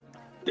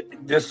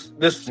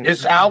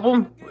his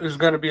album is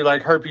gonna be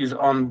like herpes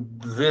on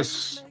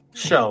this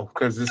show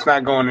because it's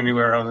not going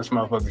anywhere on this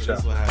motherfucking show.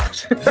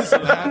 This is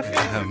what happened.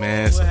 Yeah,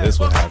 man. So this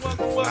what happened.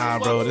 Nah,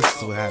 bro, this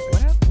is what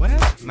happened. What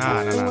happened?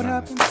 Nah. So what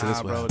happened?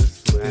 Nah, bro,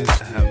 this is what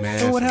happened. Man.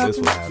 So So this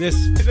what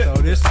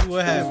happened? this is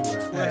what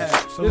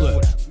happened. So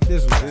look,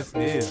 this is what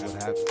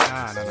happened.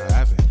 Nah,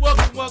 happened.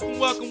 Welcome.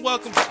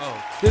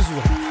 Oh, this is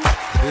what happened.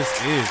 This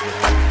is what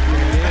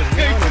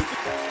happened.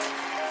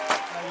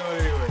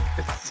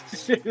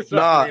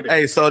 Nah,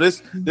 Hey, so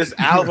this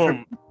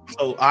album.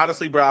 So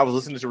honestly, bro, I was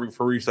listening to it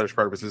for research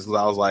purposes because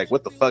I was like,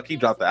 "What the fuck?" He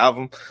dropped the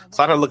album, so I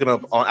started looking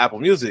up on Apple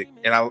Music,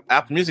 and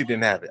Apple Music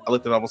didn't have it. I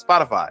looked it up on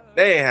Spotify;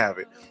 they ain't have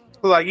it. I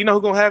was like, "You know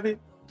who gonna have it?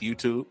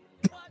 YouTube."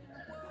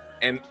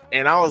 And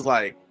I was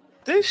like,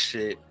 "This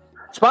shit."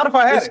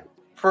 Spotify had it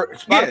for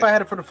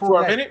had it for the full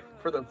for day. a minute.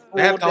 For the full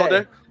They had the whole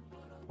day,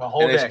 the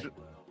whole and day,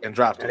 and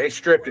dropped and it. they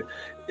stripped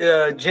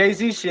it.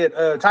 Jay-Z shit.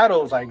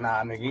 Title was like,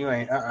 "Nah, nigga, you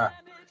ain't.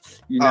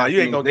 You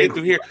ain't gonna get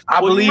through here."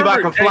 I Well, believe I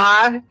can remember,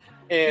 fly."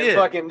 And Yeah.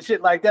 fucking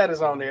shit like that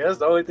is on there. That's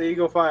the only thing you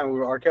gonna find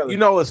with R. Kelly. You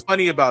know what's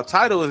funny about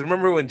Tidal is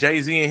remember when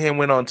Jay-Z and him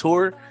went on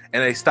tour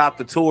and they stopped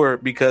the tour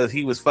because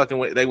they was fucking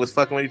with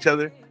each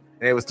other and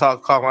they was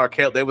calling R.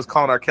 Kelly. They was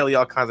calling R. Kelly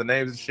all kinds of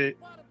names and shit.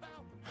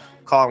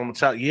 Calling him a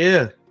child.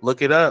 Yeah,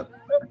 look it up.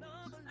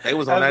 They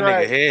was on That's that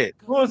right. nigga head.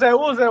 What was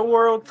that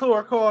world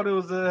tour called? It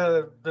was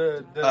the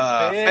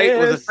Fate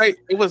was a fate.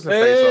 It wasn't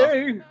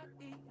Face Off.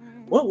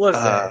 What was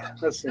that?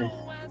 Let's see.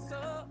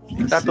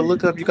 You got to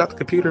look up. You got the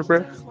computer,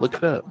 bro. Look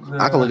it up.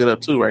 I can look it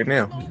up too right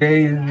now.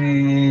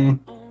 Jay-Z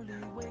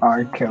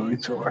R. Kelly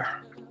tour.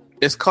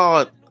 It's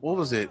called. What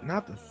was it?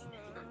 Not the.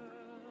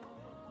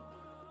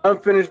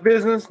 Unfinished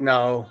Business?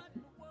 No.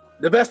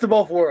 The Best of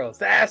Both Worlds.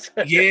 That's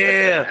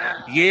Yeah.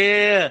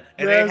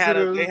 And That's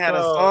they had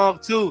a song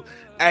too.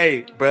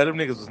 Hey, bro, them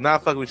niggas was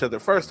not fucking with each other.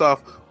 First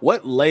off,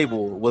 what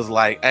label was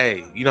like,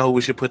 hey, you know who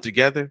we should put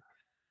together?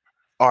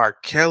 R.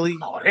 Kelly.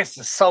 Oh, this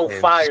is so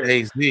and fire.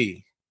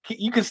 Jay-Z.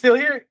 You can still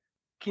hear it?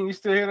 Can you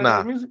still hear that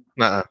Nah. music?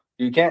 Nuh-uh.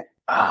 You can't?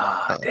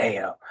 Ah,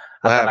 damn. What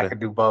I thought I happened? could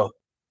do both.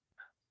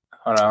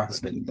 Hold on.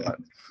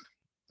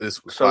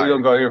 This was So we're fire.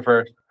 gonna go here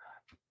first.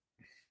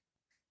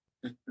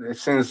 It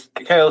sends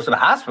Kale to the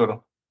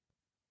hospital.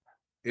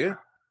 Yeah.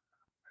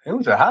 It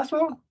was a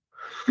hospital?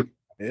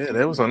 Yeah,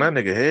 that was on that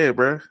nigga head,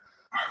 bro.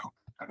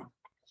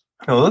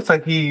 It looks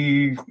like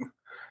he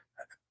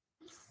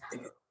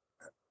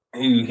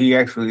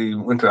actually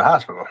went to the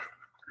hospital.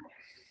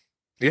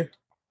 Yeah.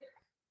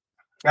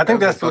 I think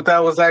That was that's what that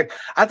was like.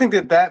 I think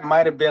that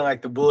might have been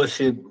like the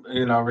bullshit,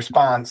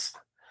 response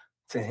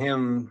to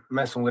him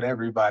messing with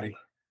everybody.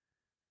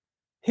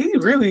 He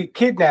really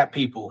kidnapped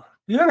people.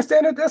 You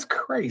understand that? That's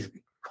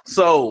crazy.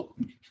 So,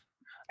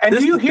 And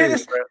do you the hear thing,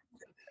 this? bro.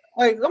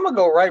 Like, I'm gonna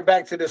go right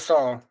back to this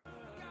song.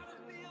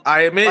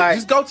 I admit, Like-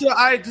 just go to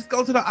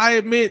the I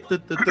admit the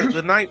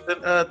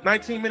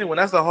 19-minute one.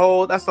 That's the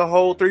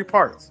whole 3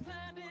 parts.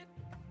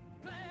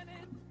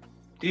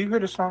 Do you hear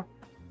the song?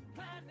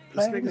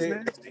 This Playing nigga's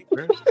it. nasty,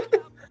 bro.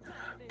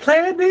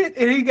 Playing it,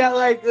 and he got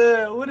like,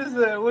 what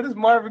is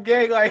Marvin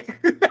Gaye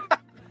like?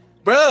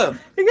 Bruh,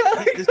 he got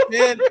like,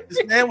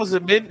 this man was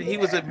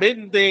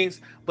admitting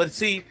things, but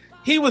see,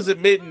 he was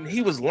admitting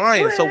he was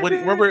lying. So when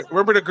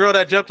remember the girl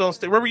that jumped on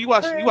stage? Remember you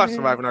watched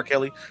Surviving R.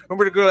 Kelly?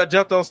 Remember the girl that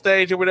jumped on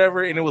stage or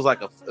whatever, and it was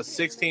like a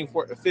 15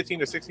 or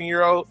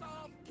 16-year-old.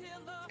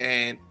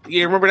 And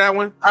yeah, remember that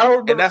one? I don't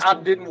remember. And I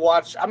didn't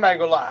watch. I'm not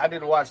gonna lie. I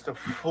didn't watch the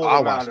full I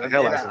amount watched of the it.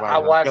 hell out of And Survivor I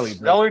watched. Kelly, The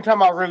bro. only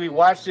time I really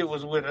watched it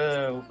was with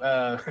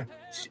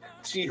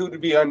she who to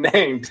be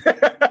unnamed.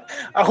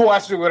 I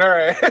watched it with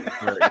her.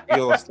 You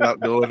don't stop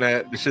doing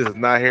that. This shit is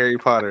not Harry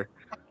Potter.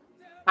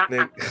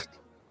 Nigga.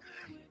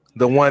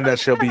 The one that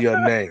shall be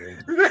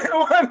unnamed. The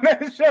one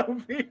that shall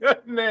be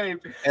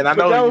unnamed. And I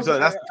But know that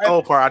that's the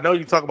cold part. I know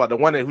you talk about the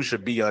one who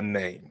should be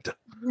unnamed.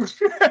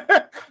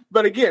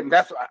 But again,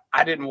 that's why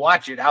I didn't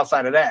watch it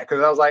outside of that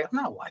because I was like, I'm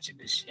not watching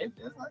this shit.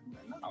 Like,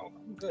 no,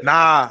 I'm good.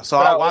 Nah, so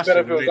But I watched it.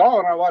 if it was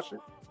on, I watched it.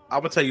 I'm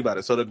gonna tell you about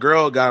it. So the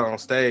girl got on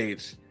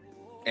stage,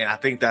 and I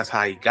think that's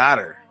how he got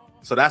her.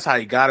 So that's how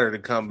he got her to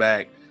come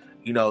back,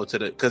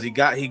 because he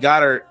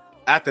got her.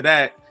 After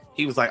that,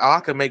 he was like, "Oh, I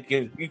can make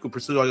you can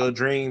pursue all your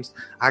dreams.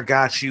 I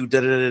got you."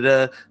 Da da da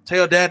da. Tell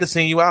your dad to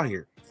send you out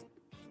here.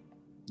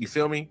 You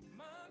feel me?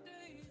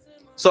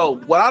 So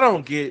what I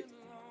don't get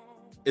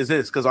is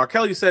this, because R.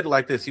 Kelly said it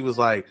like this. He was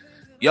like,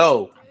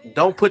 "Yo,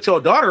 don't put your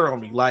daughter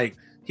on me." Like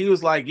he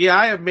was like, "Yeah,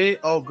 I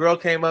admit, girl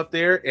came up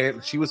there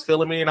and she was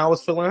feeling me and I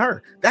was feeling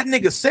her." That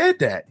nigga said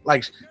that.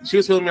 Like she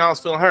was feeling me, I was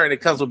feeling her, and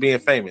it comes with being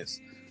famous.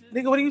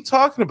 Nigga, what are you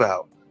talking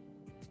about?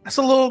 That's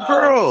a little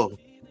girl.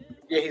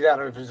 Yeah, he's out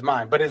of his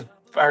mind, but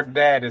her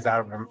dad is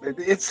out of him.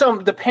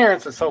 The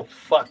parents are so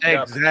fucked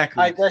up.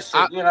 Exactly. Like that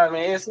shit, you know what I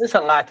mean? It's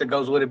a lot that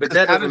goes with it, but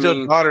that How doesn't did your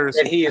mean daughters?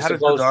 that he is how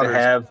did your supposed to daughters-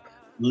 have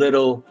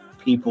little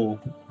people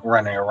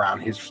running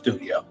around his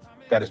studio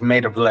that is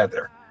made of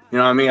leather. You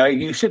know what I mean? Like,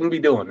 you shouldn't be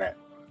doing that.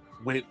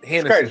 with It's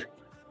Hennessy, crazy.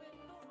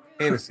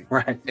 Hennessy,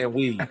 Right. and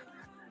weed.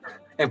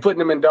 and putting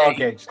them in dog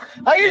cages.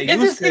 Like, hey,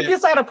 it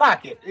gets out of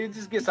pocket. It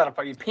just gets out of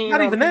pocket.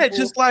 Not even that.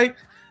 Just like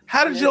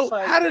how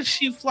did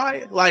she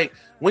fly? Like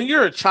when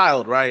you're a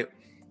child, right?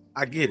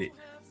 I get it.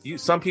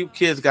 Some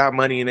kids got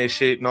money and their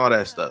shit and all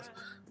that stuff,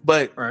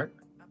 but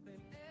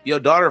your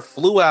daughter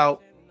flew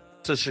out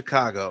to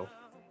Chicago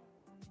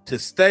to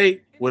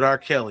stay with R.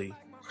 Kelly,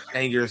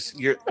 and you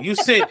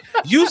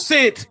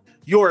sent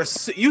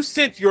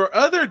your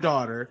other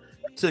daughter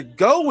to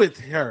go with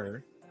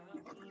her,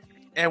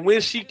 and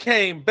when she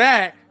came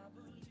back,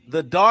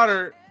 the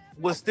daughter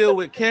was still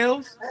with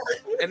Kels,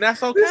 and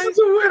that's okay. This is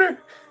a winner.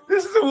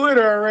 This is a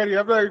winner already.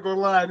 I'm not even gonna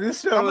lie.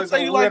 This show is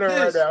a winner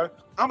right now.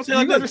 I'm gonna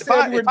tell you like this.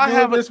 If I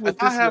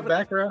have a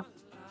background,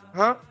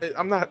 huh?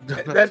 I'm not.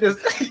 That is.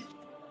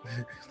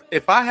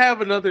 If I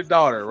have another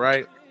daughter,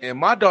 right, and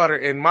my daughter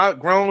and my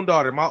grown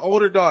daughter, my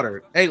older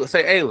daughter,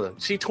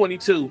 Ayla, she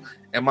 22,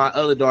 and my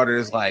other daughter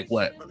is like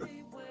what,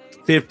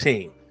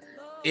 15.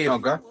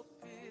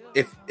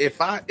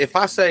 If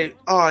I say,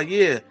 oh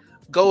yeah,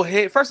 go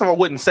ahead. First of all, I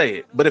wouldn't say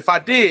it, but if I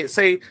did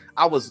say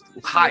I was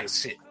high as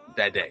shit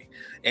that day,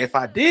 and if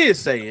I did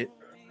say it,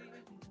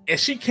 and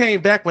she came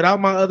back without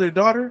my other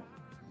daughter,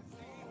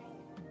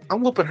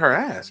 I'm whooping her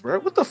ass, bro.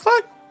 What the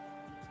fuck?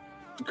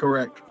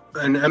 Correct.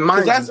 And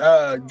mine, just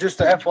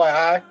the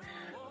FYI,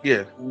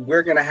 yeah,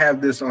 we're gonna have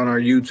this on our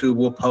YouTube.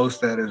 We'll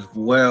post that as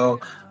well.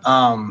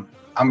 I'm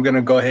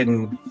gonna go ahead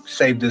and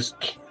save this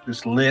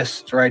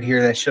list right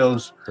here that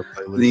shows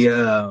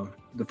the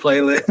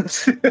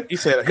playlist. He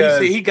said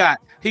he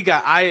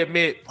got I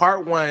Admit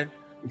Part 1,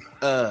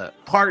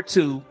 Part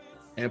 2,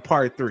 and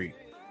Part 3.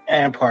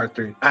 And Part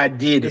 3. I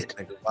did it.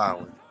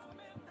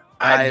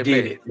 I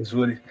did it. Is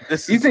what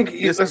you think?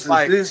 This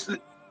like this.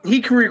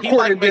 He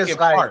recorded this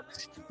like.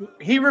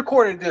 He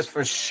recorded this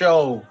for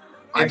show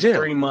like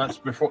 3 months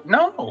before.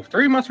 No,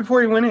 3 months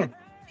before he went in.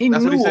 He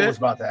knew what was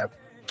about to happen.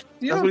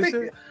 That's what he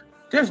said?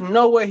 There's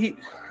no way he.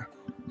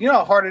 You know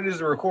how hard it is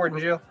to record in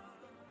jail?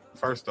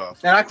 First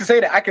off. And I can say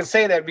that. I can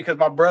say that because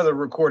my brother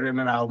recorded an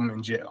album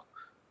in jail.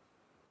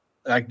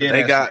 Like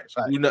they got,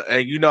 you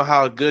know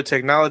how good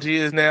technology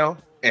is now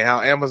and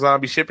how Amazon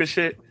be shipping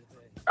shit?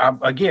 He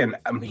had an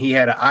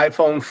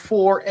iPhone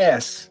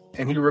 4S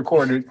and he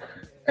recorded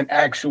an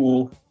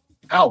actual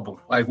album.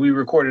 Like we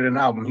recorded an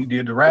album. He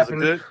did the rapping.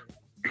 Was it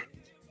good?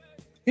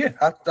 Yeah,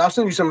 I'll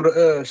send you some of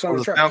the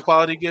Was the sound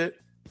quality good?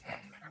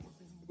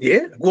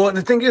 Yeah. Well,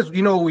 the thing is,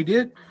 you know what we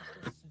did?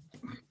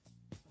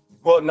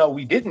 Well, no,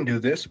 we didn't do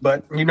this,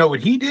 but you know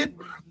what he did?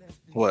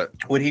 What?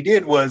 What he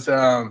did was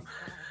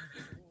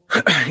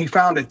he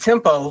found a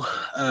tempo.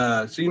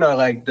 So you know,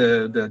 like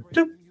the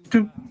doop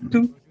doop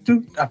doop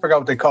doop. I forgot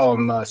what they call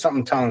them.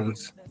 Something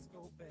tones.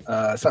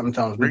 Something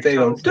tones. But they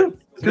go doop.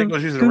 He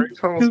was using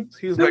ringtones.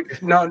 He was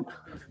like, no,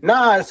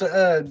 it's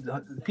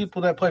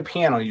people that play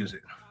piano use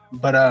it.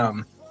 But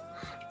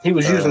he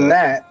was using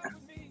that.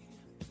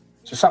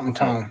 So something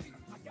tone.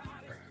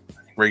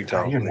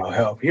 Ringtone. You're no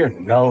help. You're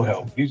no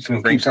help. You just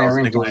gonna keep saying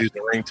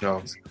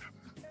ringtones.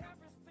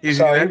 He's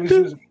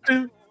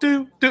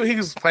he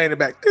was playing it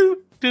back.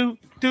 Do. I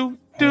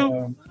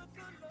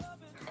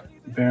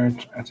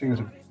think it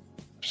was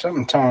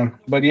something tone.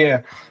 But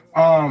yeah.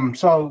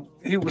 So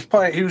he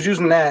was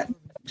using that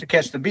to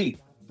catch the beat.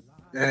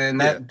 And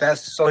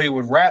that's so he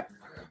would rap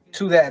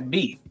to that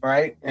beat,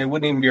 right? And it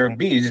wouldn't even be a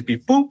beat, it'd just be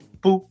boop,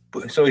 boop,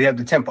 boop. So he had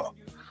the tempo.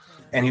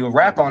 And he would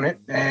rap on it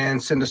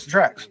and send us the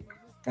tracks.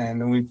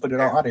 And then we put it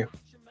on audio.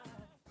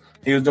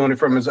 He was doing it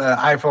from his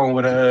iPhone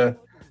with a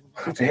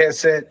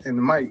headset and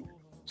the mic.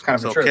 It's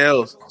kind of a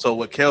trip. So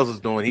what Kels was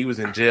doing, he was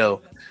in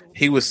jail.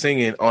 He was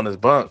singing on his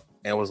bunk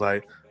and was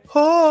like,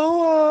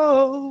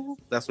 oh,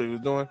 that's what he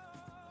was doing.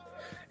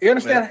 You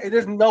understand? Man.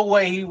 There's no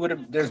way he would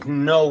have. There's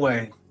no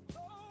way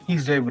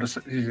he's able to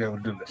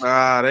do this.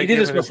 He did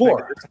this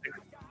before,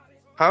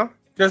 huh?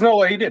 There's no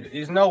way he did it.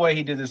 There's no way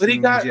he did this. But he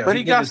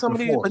got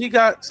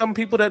some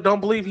people that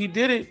don't believe he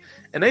did it,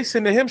 and they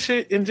send to him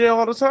shit in jail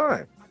all the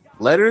time.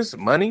 Letters,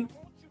 money.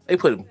 They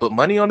put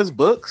money on his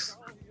books.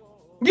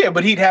 Yeah,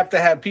 but he'd have to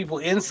have people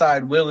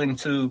inside willing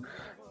to.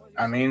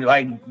 I mean,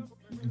 like,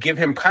 give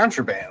him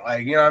contraband.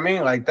 Like, you know what I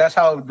mean? Like, that's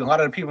how a lot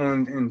of the people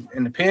in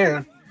the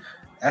pen.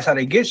 That's how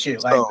they get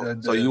shit. Like,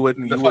 so you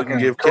wouldn't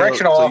give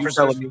correctional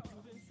officers.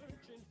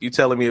 You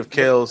telling me if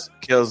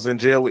Kels in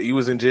jail with you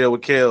was in jail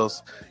with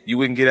Kels, you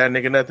wouldn't get that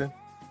nigga nothing?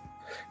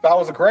 If I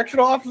was a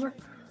correctional officer,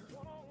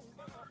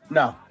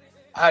 no,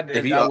 I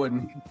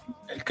wouldn't.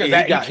 Because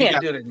you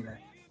can't do it in there.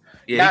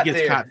 Yeah, he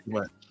gets caught too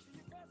much.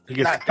 He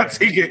gets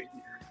caught.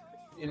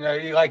 You know,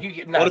 you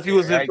get. What if he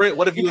was in prison?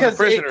 What if he was a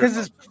prisoner?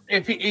 Because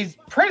if he's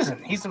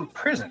prison, he's in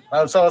prison.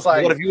 So it's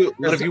like, what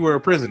if you were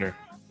a prisoner?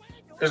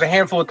 There's a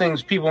handful of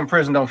things people in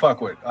prison don't fuck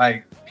with,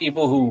 like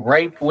people who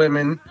rape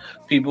women,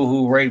 people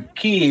who rape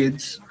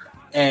kids,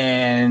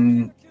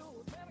 and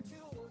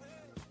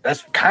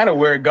that's kind of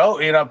where it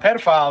goes. You know,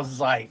 pedophiles is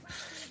like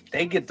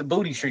they get the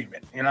booty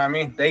treatment. You know what I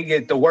mean? They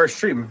get the worst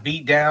treatment,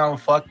 beat down,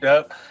 fucked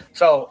up.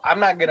 So I'm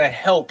not gonna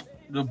help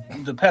the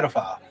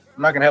pedophile.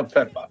 I'm not gonna help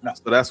the pedophile. No.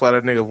 So that's why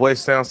that nigga voice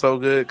sounds so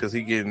good because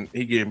he getting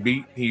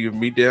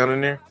beat down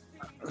in there.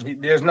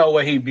 there's no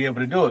way he'd be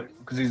able to do it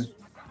because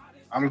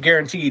I'm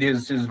guaranteed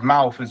his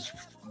mouth is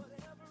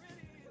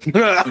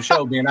for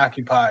sure being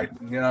occupied.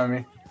 You know what I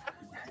mean?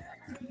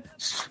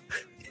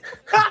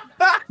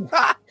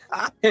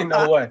 Ain't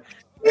no way.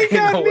 You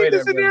got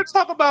niggas in there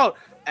talk about,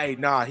 hey,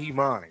 nah, he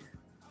mine.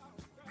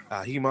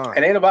 He mine.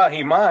 It ain't about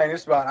he mine.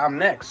 It's about I'm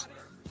next.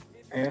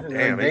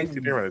 Damn, they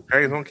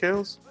crazy on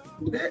kills.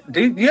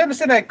 Do you ever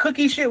say that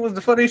cookie shit was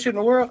the funniest shit in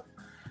the world?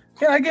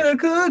 Can I get a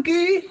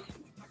cookie?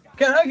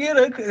 Can I get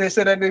a? They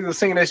said that nigga was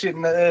singing that shit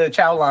in the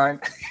chow line.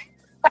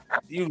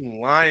 You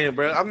lying,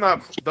 bro? I'm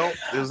not. Don't.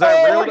 Is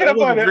that real? That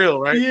wasn't real,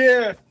 right?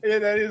 Yeah,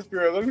 that is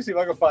real. Let me see if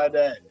I can find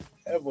that.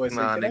 That boy said,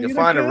 nah, nigga,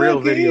 find a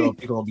real video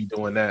if you're gonna be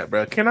doing that,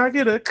 bro. Can I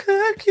get a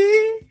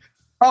cookie?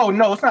 Oh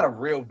no, it's not a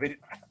real video.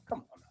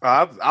 Come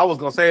on. I was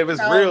gonna say if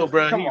it's real,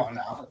 bro. Come on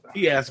now.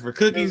 He asked for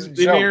cookies in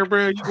there,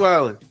 bro. You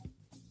wildin'.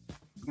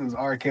 It was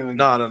R. Kelly.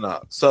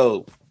 No.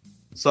 So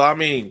I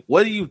mean,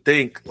 what do you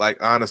think,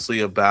 like, honestly,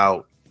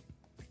 about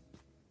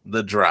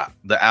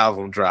the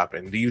album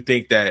dropping? Do you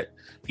think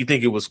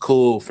it was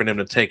cool for them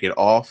to take it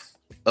off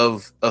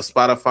of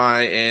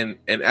Spotify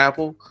and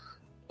Apple,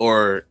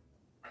 or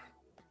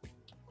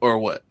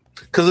what?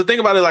 Because the thing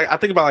about it, like, I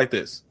think about it like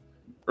this.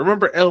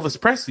 Remember,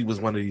 Elvis Presley was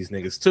one of these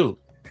niggas too.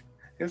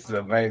 This is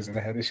amazing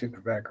to have this shit in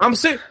the background.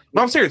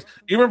 I'm serious.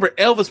 You remember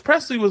Elvis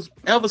Presley was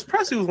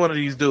one of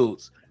these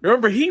dudes.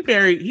 Remember he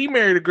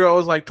married a girl who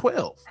was like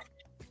 12,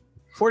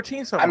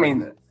 14 something. I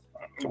mean,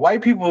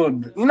 white people,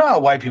 you know how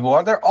white people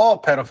are. They're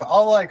all pedophiles.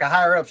 All like the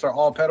higher ups are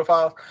all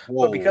pedophiles.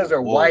 Whoa, but because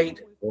they're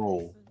white.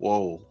 Whoa.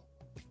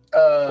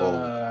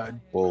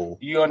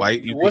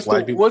 What's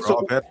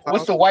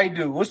the white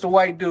dude? What's the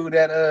white dude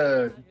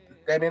that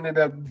ended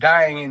up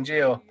dying in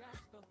jail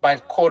by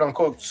quote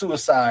unquote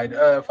suicide?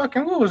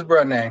 Fucking what was his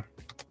brother name?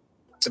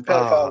 The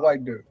pedophile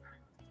white dude.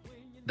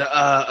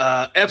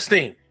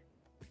 Epstein.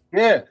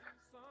 Yeah.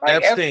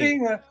 Like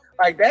Epstein,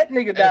 like that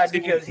nigga died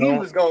Epstein, because he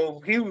was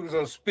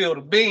gonna spill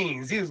the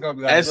beans. He was gonna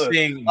be like,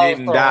 Epstein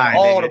didn't die.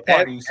 All the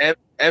parties.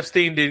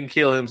 Epstein didn't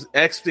kill him.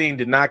 Epstein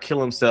did not kill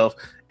himself.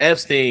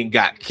 Epstein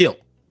got killed.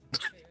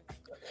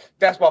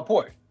 That's my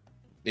point.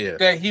 Yeah,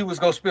 that he was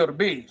gonna spill the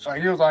beans. So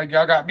he was like,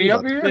 "Y'all got me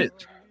up here."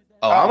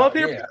 I'm up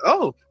here. Yeah.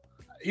 Oh,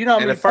 you know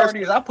how many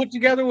parties I put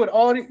together with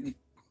all these,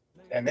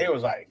 and they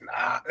was like,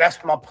 "Nah."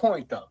 That's my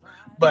point, though.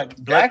 But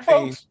black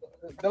folks,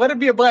 let it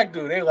be a black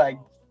dude. They like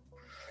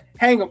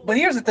hang up. But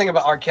here's the thing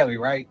about R. Kelly,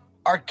 right?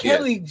 R.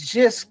 Kelly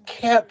just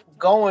kept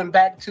going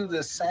back to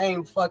the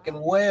same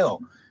fucking well.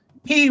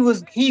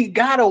 He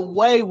got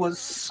away with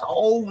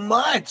so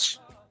much,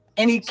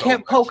 and he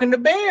kept poking the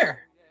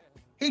bear.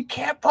 He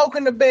kept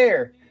poking the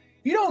bear.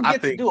 You don't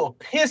get to do a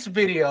piss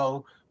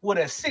video with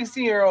a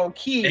 16-year-old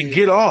kid and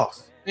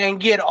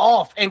get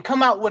off and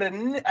come out with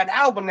an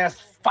album that's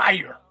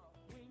fire.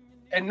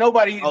 And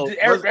nobody,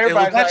 everybody's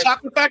was that like,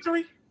 Chocolate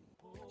Factory?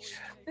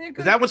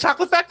 Is that when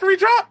Chocolate Factory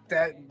dropped?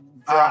 That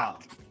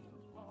dropped.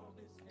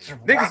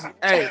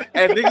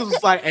 Niggas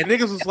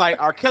was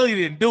like, R. Kelly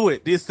didn't do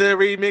it. This the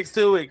remix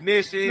to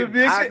Ignition.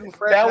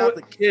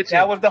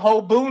 That was the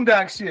whole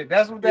Boondocks shit.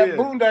 That's what that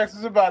Boondocks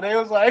is about. They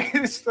was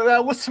like, so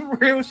that was some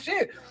real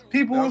shit.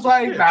 People was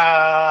like,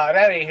 nah,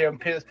 that ain't him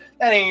pissed.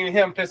 That ain't even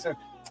him pissing.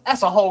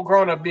 That's a whole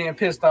grown up being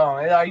pissed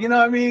on. You know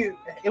what I mean?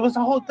 It was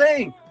the whole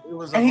thing.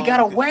 And he got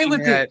away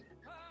with it.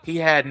 He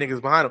had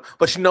niggas behind him.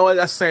 But you know what?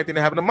 That's the same thing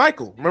that happened to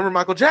Michael. Remember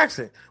Michael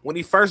Jackson? When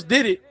he first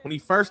did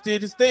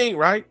his thing,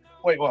 right?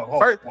 Wait.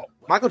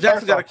 Michael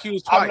Jackson got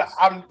accused twice.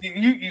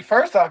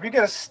 First off, you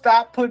gotta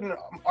stop putting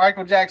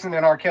Michael Jackson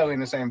and R. Kelly in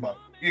the same boat.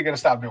 You're gonna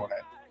stop doing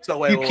that.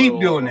 So you keep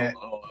doing that.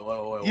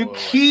 You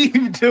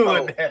keep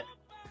doing that.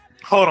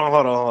 Hold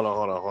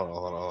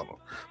on.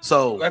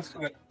 So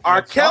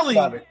R. Kelly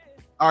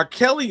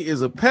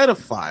is a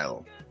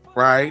pedophile,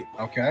 right?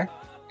 Okay.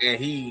 And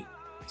he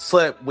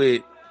slept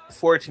with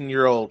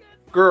 14-year-old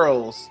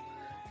girls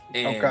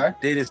and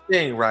did his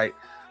thing, right?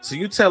 So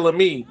you telling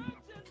me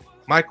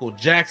Michael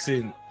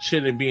Jackson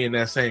shouldn't be in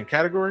that same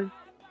category?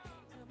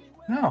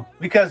 No,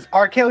 because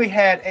R. Kelly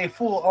had a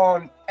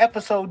full-on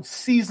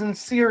season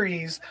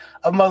series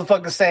of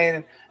motherfuckers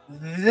saying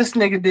this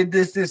nigga did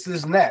this,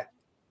 and that.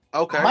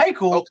 Okay.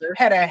 Michael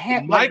had a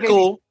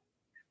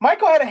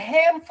Michael had a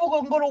handful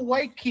of little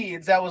white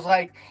kids that was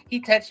like, he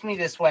touched me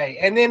this way.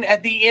 And then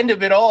at the end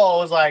of it all,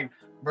 it was like,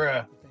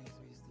 bruh,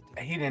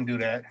 he didn't do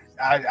that.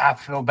 I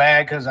feel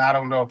bad because I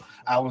don't know.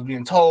 I was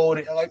being told,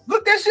 like,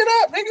 look that shit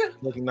up, nigga.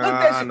 Look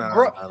that shit.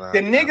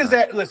 The niggas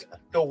that, listen,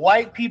 the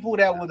white people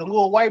that were the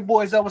little white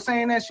boys that were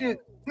saying that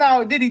shit.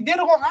 No, did he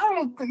diddle on?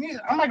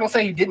 I'm not going to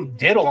say he didn't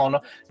diddle on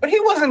them, but he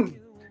wasn't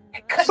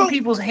cutting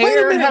people's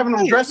hair and having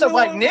them dress up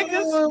like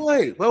niggas.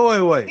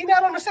 Wait. He's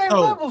not on the same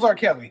level as R.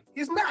 Kelly.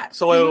 He's not.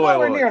 So he's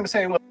nowhere near on the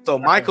same level. So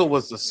Michael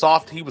was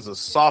he was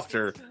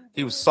softer.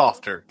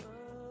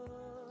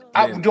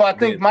 Do I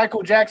think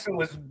Michael Jackson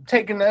was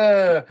taking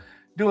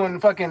doing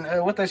fucking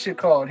what that shit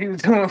called? He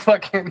was doing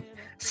fucking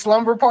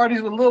slumber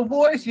parties with little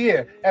boys?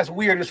 Yeah, that's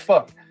weird as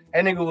fuck.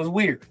 That nigga was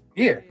weird.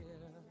 Yeah.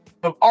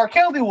 But R.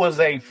 Kelly was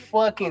a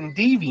fucking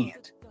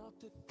deviant.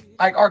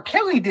 Like R.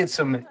 Kelly did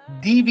some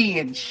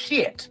deviant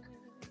shit.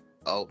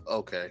 Oh,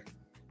 okay.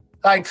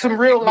 Like some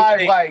real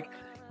life, like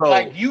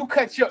Oh. you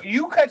cut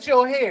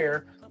your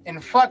hair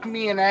and fuck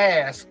me in the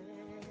ass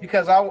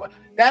because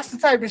that's the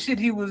type of shit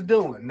he was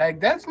doing. Like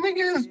that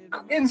nigga is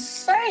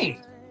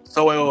insane.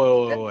 So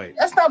wait.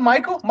 That's not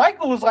Michael.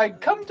 Michael was like,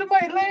 come to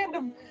my land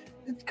of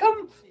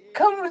come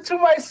to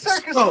my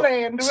circus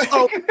land.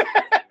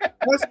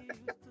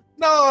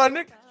 No,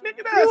 nigga,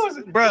 that's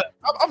bro.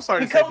 I'm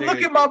sorry. Come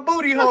look at my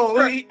booty hole.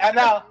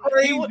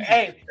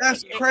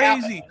 That's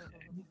crazy.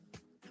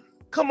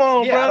 Come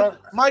on, bro.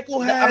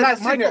 Michael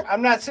has.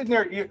 I'm not sitting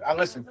there.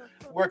 Listen,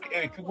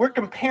 we're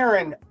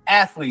comparing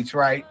athletes,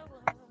 right?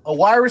 A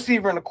wide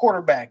receiver and a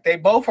quarterback. They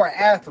both are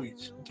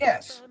athletes.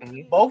 Yes,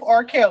 both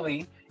R.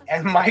 Kelly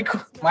and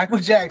Michael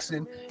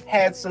Jackson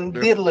had some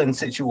diddling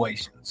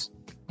situations.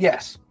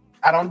 Yes,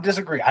 I don't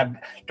disagree.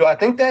 Do I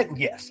think that?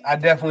 Yes, I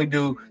definitely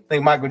do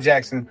think Michael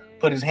Jackson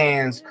put his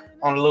hands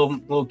on a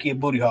little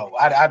kid booty hole.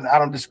 I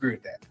don't disagree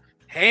with that.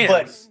 Hands.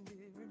 But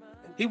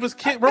he was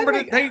kid.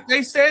 Remember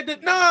they said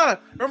that. Nah.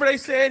 Remember they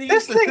said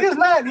this nigga's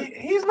not.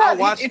 He's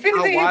not. If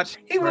anything,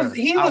 he was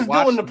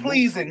doing the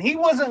pleasing. He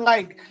wasn't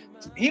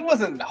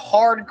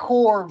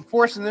hardcore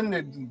forcing them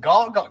to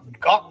gawk.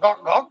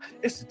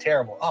 This is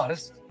terrible.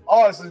 This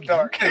is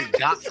dark.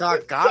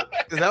 Gawk.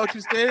 Is that what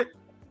you said?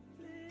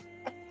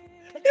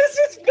 This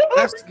is dark.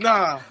 This is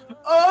dark.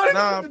 Hold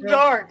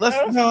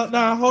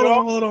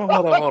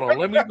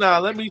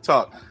on. Let me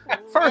talk.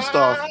 First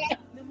off,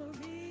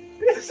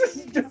 this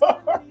is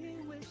dark.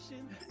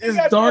 It's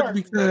dark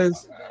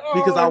because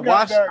I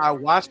watched.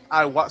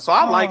 So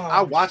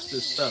I watch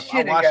this stuff.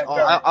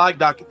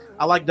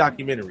 I like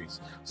documentaries.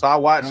 So I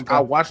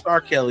watched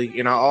R. Kelly,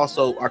 and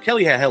R.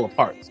 Kelly had hella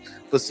parts.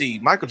 But see,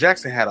 Michael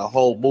Jackson had a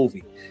whole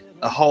movie,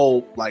 I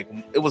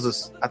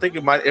think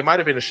it might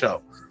have been a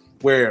show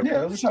where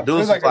dudes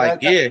was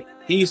like,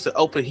 he used to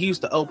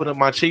open up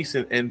my cheeks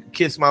and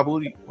kiss my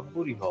booty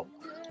hole,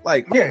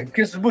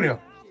 kiss the booty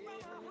hole.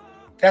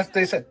 That's what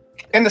they said.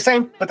 And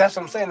but that's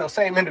what I'm saying. Those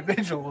same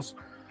individuals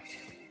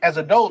as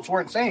adults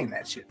weren't saying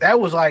that shit. That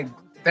was like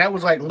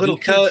little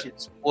kid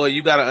shit. Well,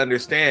 you got to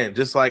understand,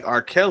 just like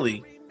R.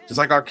 Kelly,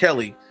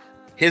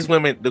 his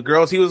women, the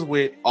girls he was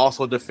with,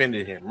 also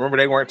defended him. Remember,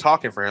 they weren't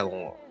talking for hella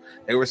long.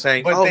 They were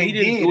saying, but he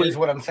didn't do it. Is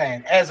what I'm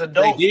saying. As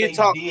adults, they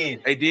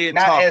did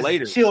not talk as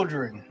later.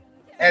 Children.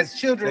 As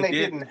children, they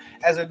didn't.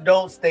 As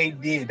adults, they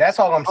did. That's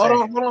all I'm saying.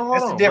 Hold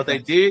on. But they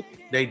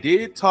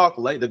did talk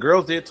late. The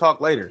girls did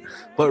talk later.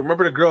 But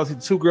remember the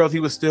two girls he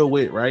was still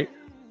with, right?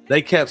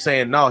 They kept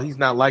saying, no, he's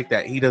not like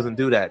that. He doesn't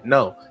do that.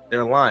 No,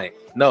 they're lying.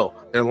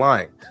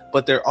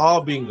 But they're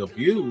all being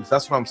abused.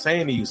 That's what I'm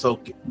saying to you. So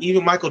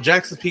even Michael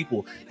Jackson's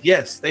people,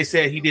 yes, they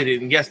said he did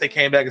it. And yes, they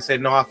came back and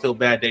said, no, I feel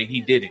bad that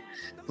he did it.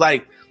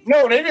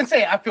 No, they didn't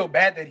say I feel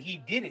bad that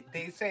he did it.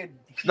 They said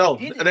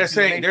they're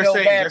saying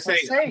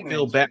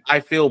I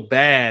feel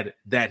bad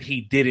that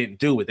he didn't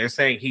do it. They're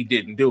saying he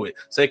didn't do it.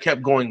 So they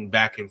kept going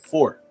back and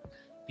forth.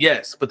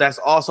 Yes, but that's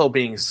also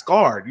being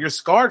scarred. You're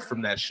scarred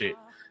from that shit.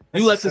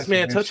 You let this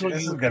man touch on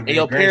you and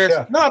your parents.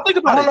 Show. No, think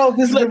about it. I don't know if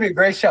this is gonna be a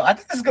great show. I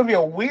think this is gonna be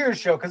a weird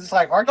show because it's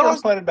like R.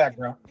 Kelly's playing the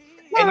background.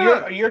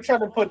 And you're trying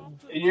to put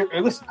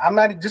listen, I'm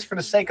not just for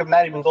the sake of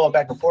not even going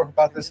back and forth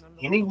about this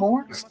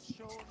anymore.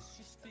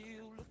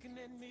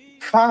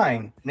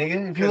 Fine,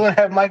 nigga. If you want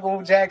to have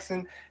Michael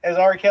Jackson as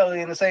R.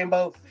 Kelly in the same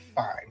boat,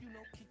 fine.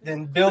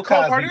 Then Bill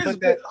Cosby.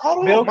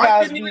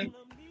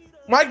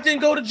 Mike didn't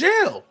go to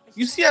jail.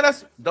 You see how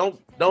that's don't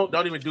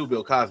even do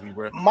Bill Cosby,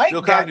 bro.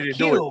 Bill Cosby didn't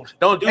do it.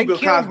 Don't do Bill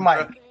Cosby,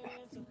 Mike. Bro.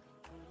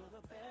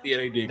 Yeah,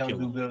 they did kill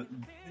him.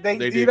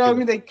 You know what I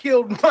mean? They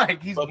killed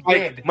Mike. He's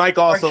dead. Mike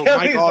also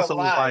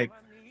was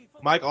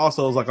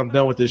like, I'm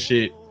done with this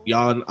shit,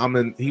 y'all.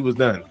 He was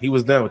done. He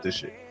was done with this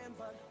shit.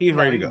 He's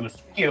ready to go.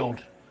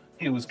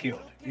 He was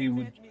killed. He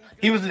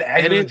was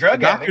a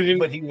drug addict,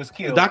 but he was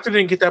killed. The doctor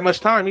didn't get that much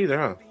time either,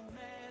 huh?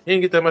 He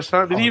didn't get that much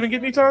time. Did he even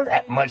get any time?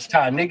 That much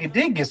time. Nigga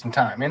did get some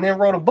time and then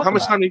wrote a book. How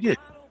much time did he get?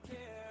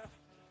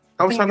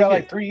 How much time did he get?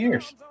 Like 3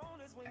 years.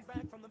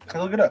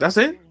 Look it up. That's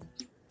it?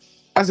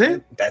 That's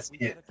it? That's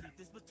it.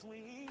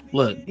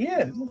 Look.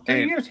 Yeah.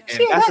 3 years.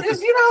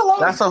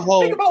 That's a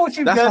whole think about what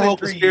you've done in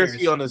 3 years.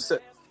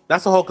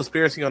 That's a whole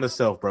conspiracy on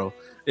itself, bro.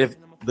 If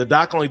the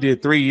doc only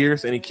did 3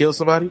 years and he killed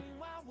somebody,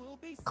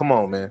 come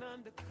on, man.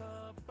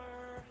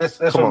 That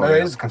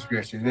is a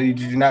conspiracy. Did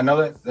you not know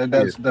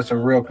that? That's a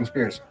real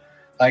conspiracy.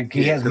 Like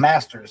he has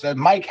masters.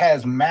 Mike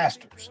has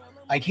masters.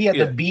 Like he had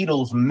the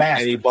Beatles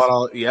masters. And he bought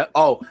all. Yeah.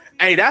 Oh,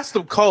 hey, that's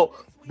the cold,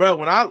 bro.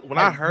 When I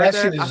heard that,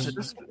 I said,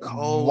 "This is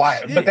cold."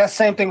 Wild. But that's the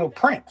same thing with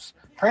Prince.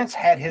 Prince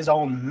had his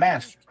own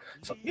masters.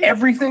 So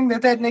everything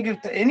that nigga,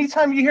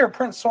 anytime you hear a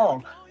Prince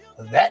song,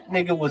 that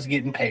nigga was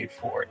getting paid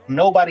for it.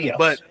 Nobody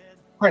else.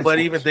 But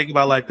even think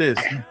about it like this: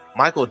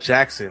 Michael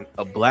Jackson,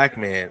 a black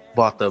man,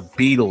 bought the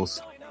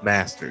Beatles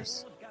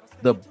masters.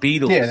 The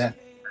Beatles. Yeah,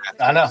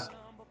 I know.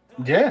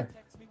 Yeah.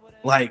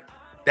 Like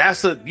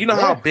that's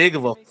how big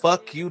of a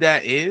fuck you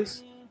that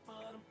is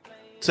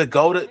to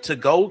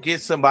go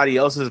get somebody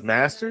else's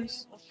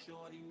masters.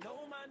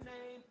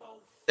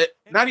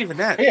 Not even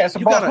that. Yeah, it's a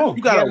you boss got move.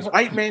 You got a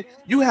white man.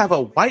 You have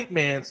a white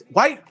man's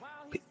white.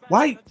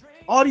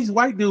 All these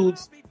white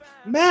dudes,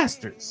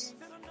 masters,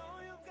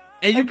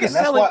 and you can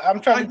sell that's it. Why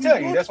I'm trying to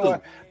tell you.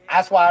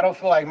 That's why I don't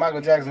feel like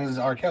Michael Jackson is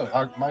R. Kelly.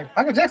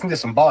 Michael Jackson did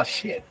some boss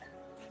shit.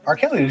 R.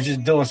 Kelly was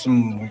just doing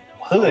some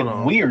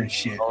hood weird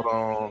shit.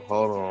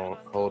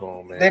 Hold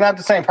on, man. They're not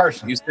the same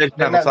person. You said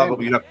you have to talk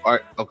about you.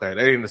 Okay,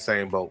 they ain't in the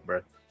same boat,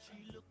 bro.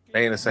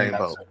 They in the same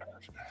boat.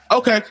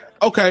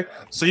 Okay.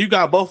 So you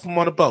got both of them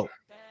on the boat.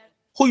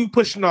 Who you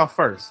pushing off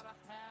first?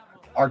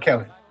 R.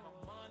 Kelly.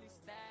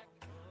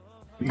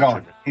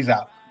 Gone. He's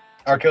out.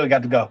 R. Kelly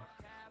got to go.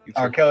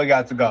 R. Kelly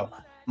got to go.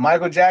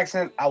 Michael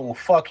Jackson, I will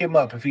fuck him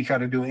up if he try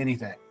to do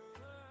anything.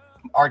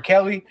 R.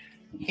 Kelly,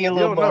 he a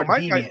little more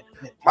deviant.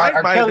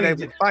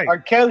 R.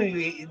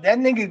 Kelly, that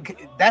nigga,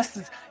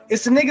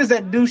 it's the niggas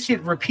that do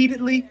shit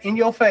repeatedly in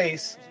your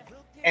face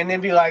and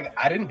then be like,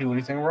 I didn't do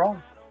anything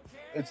wrong.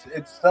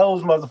 It's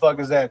those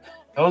motherfuckers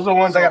those are the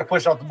ones I got to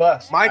push off the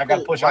bus. I got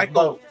to push off the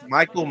boat.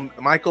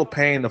 Michael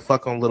paying the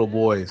fuck on little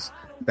boys.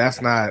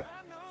 That's not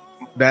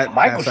that.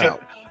 Michael should.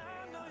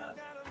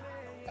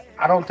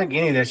 I don't think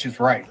any of that shit's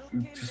right.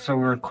 Just so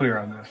we're clear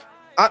on this.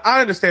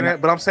 I understand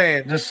that, but I'm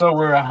saying just so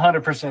we're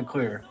 100%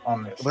 clear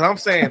on this. But I'm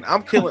saying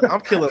I'm killing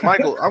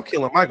Michael. I'm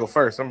killing Michael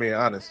first. I'm being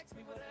honest.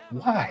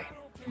 Why?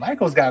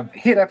 Michael's got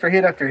hit after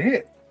hit after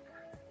hit.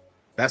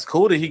 That's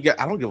cool that he got.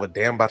 I don't give a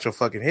damn about your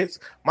fucking hits.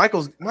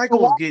 Michael's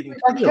getting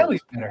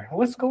Kelly's better.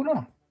 What's going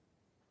on?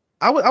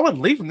 I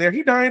wouldn't leave him there.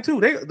 He dying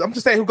too. I'm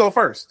just saying who go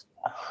first.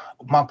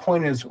 My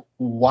point is,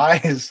 why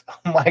is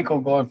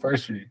Michael going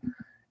first for you?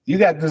 You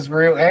got this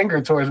real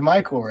anger towards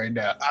Michael right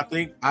now.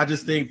 I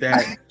just think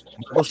that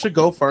Michael should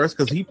go first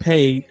because he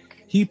paid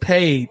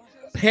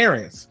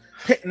parents.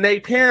 They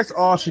parents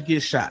all should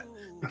get shot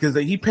because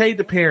he paid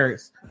the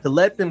parents to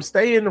let them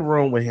stay in the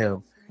room with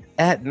him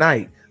at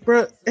night.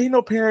 Bro, ain't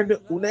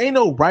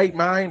no right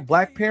mind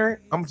black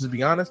parent. I'm just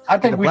be honest. I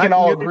think we can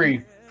all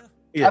agree.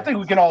 Yeah. I think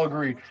we can all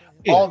agree.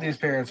 Yeah. All these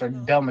parents are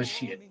dumb as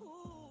shit.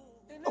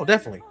 Oh,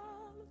 definitely.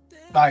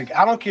 Like,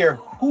 I don't care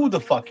who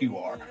the fuck you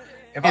are.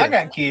 If I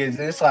got kids,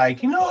 it's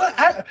like, you know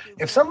what?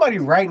 If somebody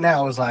right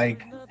now is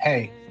like,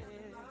 hey,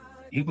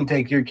 you can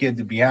take your kid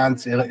to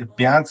Beyonce. If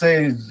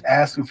Beyonce is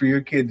asking for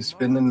your kid to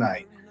spend the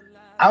night,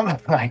 I'm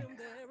like,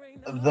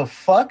 the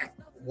fuck?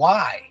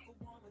 Why?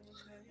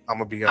 I'm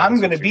gonna be honest. I'm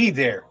gonna be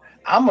there.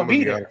 I'm gonna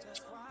be there.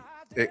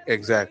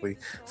 Exactly.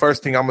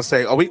 First thing I'm gonna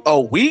say, are we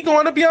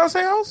going to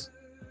Beyonce house?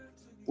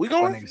 We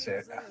going?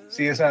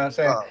 See what I'm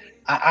saying?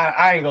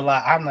 I ain't gonna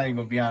lie. I'm not even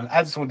gonna be honest.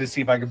 I just wanted to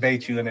see if I could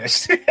bait you in that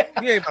shit.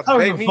 You ain't about to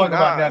bait me.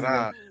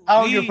 I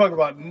don't give a fuck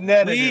about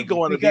none of it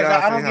because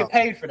I don't get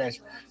paid for that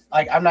shit.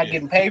 Like, I'm not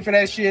getting paid for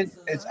that shit.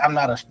 I'm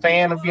not a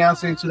fan of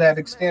Beyonce to that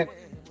extent.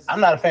 I'm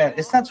not a fan.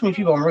 It's not too many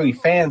people I'm really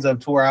fans of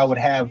to where I would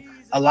have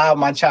allowed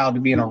my child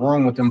to be in a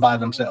room with them by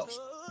themselves.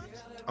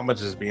 I'm gonna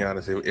just be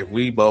honest. If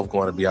we both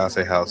going to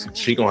Beyonce house,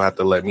 she gonna have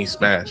to let me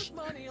smash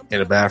in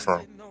the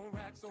bathroom.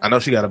 I know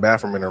she got a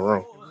bathroom in her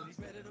room.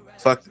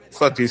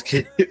 Fuck these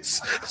kids.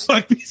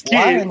 Fuck these kids.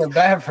 Why in the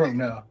bathroom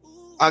though?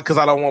 Because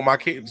I don't want my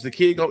kids. The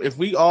kid go. If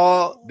we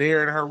all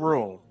there in her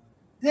room,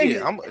 she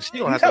don't have to.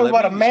 You talking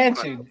about a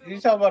mansion? You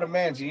talking about a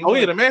mansion?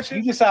 The mansion.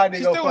 You decided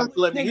to go. Still have to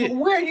let me hit.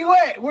 Where you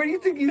at? Where do you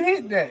think you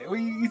hitting that? Where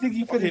you think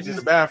you fit in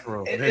the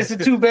bathroom? It's a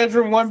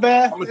 2-bedroom, 1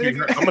 bath. I'm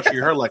gonna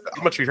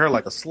treat her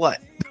like a slut.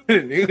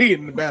 In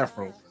the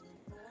bathroom.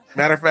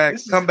 Matter of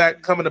fact,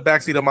 come in the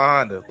backseat of my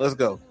Honda. Let's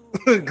go.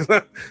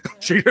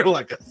 Treat her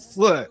like a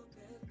slut.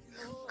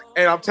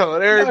 And I'm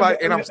telling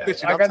everybody, and I'm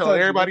stitching. I'm telling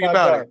everybody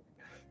about it.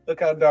 Look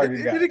how dark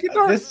it got. Did it get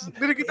dark?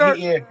 Did it get dark?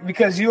 Yeah,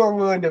 because you are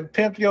willing to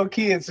pimp your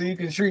kids so you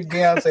can treat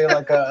Beyonce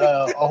like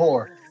a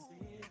whore.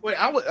 Wait,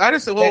 I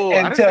just said,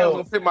 I didn't say I was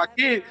gonna pimp my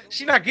kid.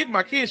 She not getting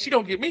my kid. She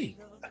don't get me.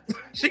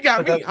 She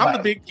got me. I'm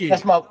the big kid.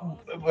 That's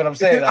what I'm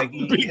saying. Like,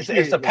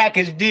 it's a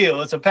package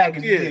deal. It's a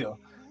package deal.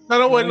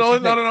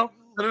 No.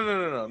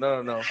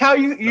 How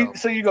you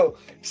go?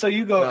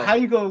 No. How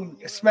you go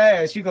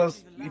smash? You go.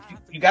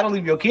 You got to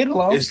leave your kid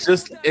alone. It's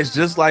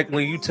just like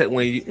when you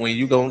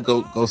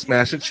go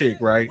smash a chick,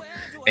 right?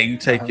 And you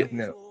take it.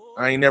 No,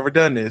 I ain't never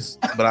done this,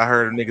 but I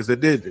heard of niggas that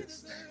did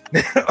this.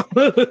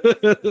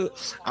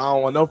 I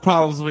don't want no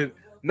problems with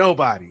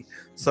nobody.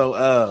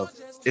 So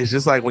it's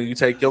just like when you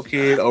take your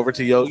kid over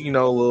to your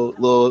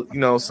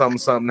little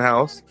something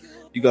house.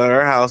 You go to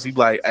her house. You be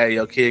like, hey,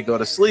 your kid go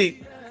to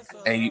sleep,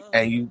 and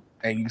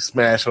you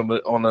smash on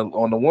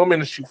the woman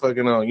that you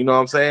fucking on. You know what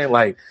I'm saying?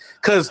 Like,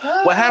 because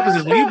what happens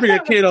is when you bring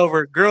a kid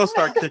over, girls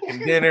start cooking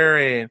dinner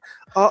and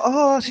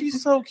oh,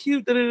 she's so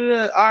cute. Da, da,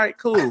 da, da. All right,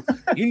 cool.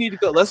 You need to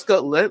go. Let's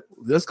go.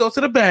 Let's go to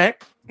the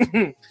back.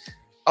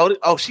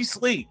 Oh, she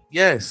sleep.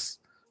 Yes,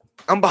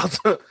 I'm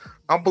blowing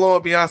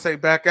Beyonce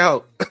back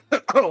out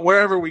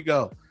wherever we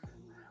go.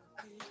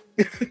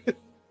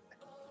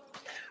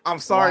 I'm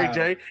sorry,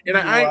 Jay, and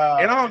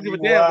I don't give a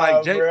damn.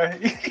 Like Jay,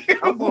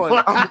 I'm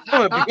blowing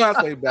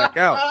Beyonce back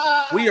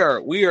out. We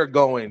are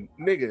going,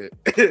 nigga.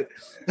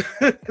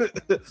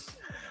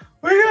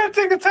 We gotta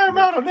take a time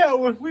out on that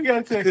one. We gonna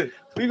have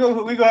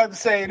to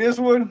say this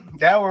one,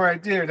 that one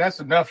right there.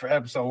 That's enough for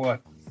episode 1.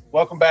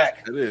 Welcome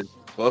back. It is.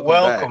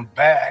 Welcome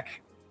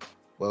back.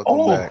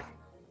 Welcome back.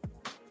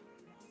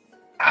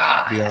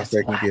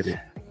 Beyonce can get it.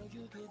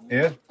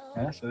 Yeah.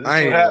 So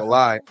I ain't gonna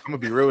lie. I'm gonna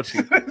be real with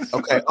you.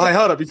 Okay. All right,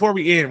 hold up. Before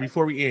we end.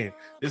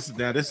 This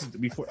is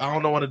before. I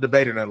don't want to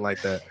debate or nothing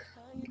like that.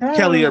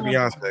 Kelly or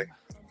Beyonce?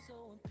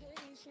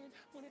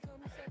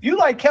 You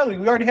like Kelly?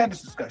 We already had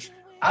this discussion.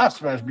 I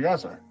smash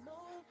Beyonce.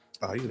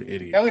 Oh, you an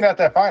idiot. Kelly not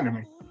that fine to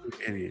me. You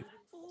an idiot.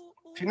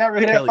 She's not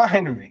really that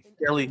fine to me.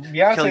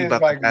 Beyonce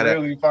is like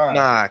really fine.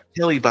 Nah,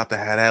 Kelly about to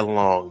have that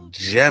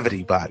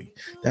longevity body.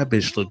 That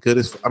bitch look good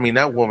as. I mean,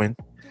 that woman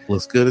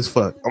looks good as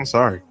fuck. I'm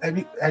sorry. Have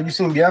you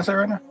seen Beyonce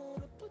right now?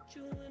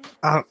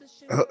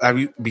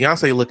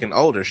 Beyonce looking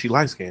older? She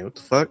light skinned. What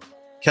the fuck?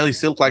 Kelly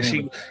still look like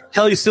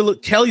Kelly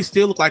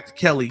still look like the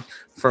Kelly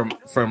from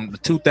the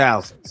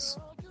 2000s.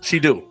 She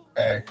do.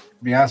 Hey,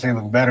 Beyonce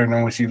look better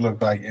than what she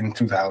looked like in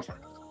 2000.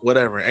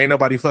 Whatever. Ain't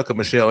nobody fucking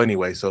Michelle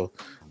anyway, so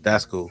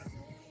that's cool.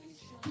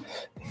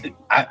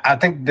 I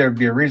think there'd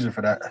be a reason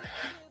for that.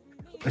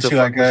 She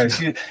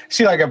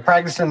like a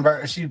practicing.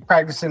 She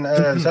practicing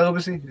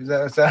celibacy.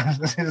 Is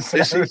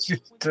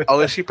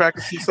she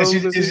practicing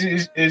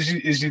celibacy?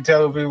 Is she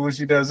telling people when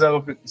she does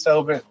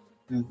celibate?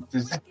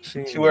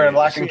 She wearing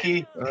lock and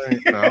key?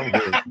 No, I'm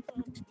good.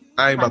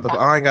 I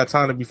ain't got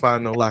time to be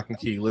finding no lock and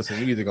key. Listen,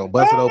 you either gonna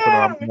bust it open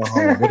or I'm going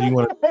home. What do you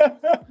want?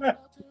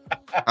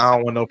 I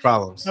don't want no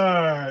problems. All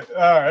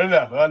right,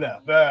 enough. All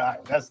right,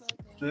 this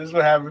is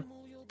what happened.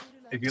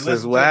 If you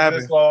listen to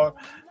this long,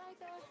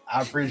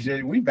 I appreciate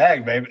it. We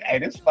back, baby. Hey,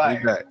 this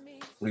fire.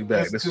 We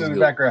back. This is in the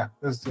background.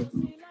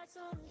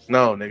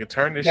 No, nigga,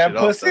 turn this that shit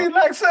off. That pussy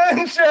like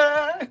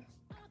sunshine.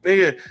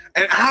 Nigga,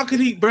 and how could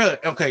he, bro?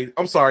 Okay,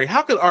 I'm sorry.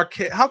 How could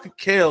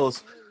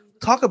Kels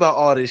talk about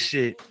all this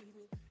shit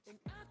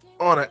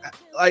on a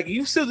like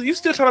you still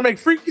trying to make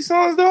freaky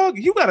songs, dog?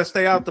 You gotta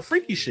stay out the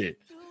freaky shit.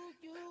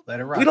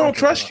 Let it rock. We don't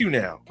trust you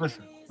now.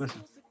 Listen.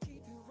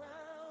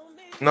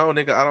 No,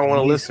 nigga, I don't want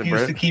to listen,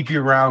 bro. To keep you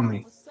around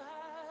me.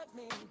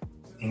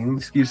 Any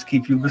excuse to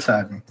keep you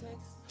beside me.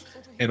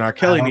 And R.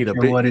 Kelly needs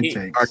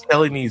R.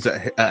 Kelly needs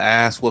a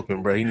ass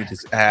whooping, bro. He needs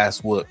his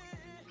ass whooped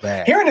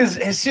bad. Hearing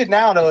his shit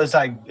now though, it's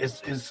like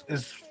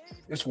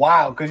it's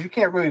wild because you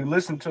can't really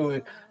listen to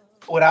it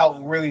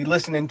without really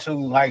listening to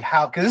like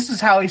how, because this is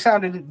how he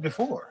sounded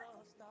before.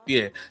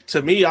 Yeah,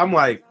 to me, I'm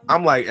like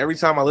every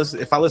time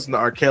if I listen to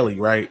R. Kelly,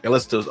 right, and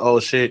listen to his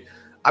old shit,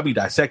 I be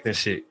dissecting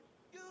shit.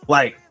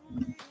 Like,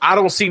 I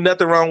don't see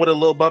nothing wrong with a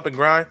little bump and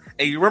grind.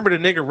 And you remember the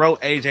nigga wrote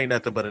 "Age ain't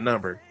nothing but a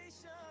number."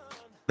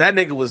 That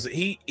nigga was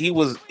he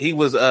was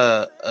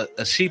a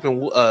sheep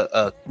and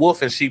a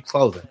wolf in sheep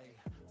clothing.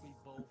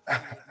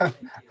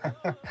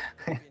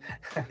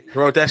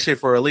 Wrote that shit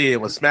for Aaliyah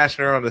and was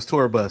smashing her on this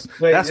tour bus.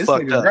 Wait, that's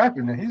fucked up.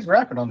 He's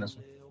rapping on this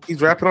one.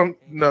 He's rapping on.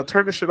 No,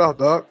 turn this shit off,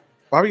 dog.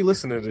 Why are you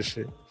listening to this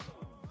shit?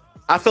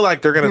 I feel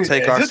like they're gonna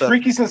take our this stuff.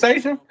 Freaky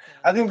Sensation?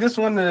 I think this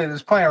one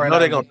is playing right now.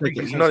 They're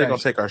gonna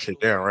take our shit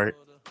down, right?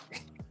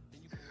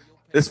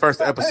 This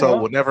first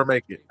episode will never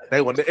make it.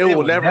 It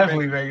will never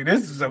make it.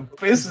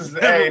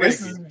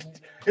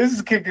 This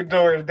is kicking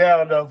doors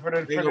down though. For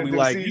the gonna be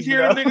like, you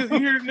hear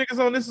niggas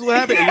on This Is What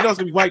Happened? And you know it's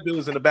gonna be white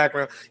dudes in the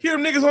background. Hear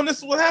them niggas on This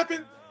Is What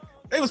Happened?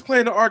 They was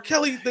playing the R.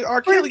 Kelly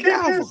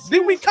album.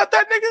 Didn't we cut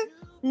that nigga?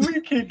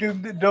 We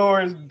kicking the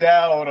doors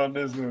down on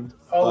this one.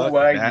 Oh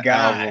my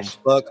gosh.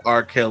 Fuck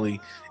R. Kelly,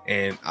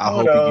 and I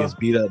hope he gets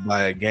beat up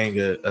by a gang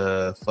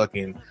of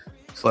fucking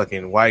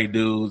white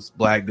dudes,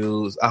 black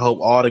dudes. I hope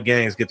all the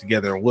gangs get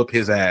together and whoop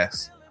his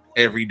ass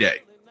every day.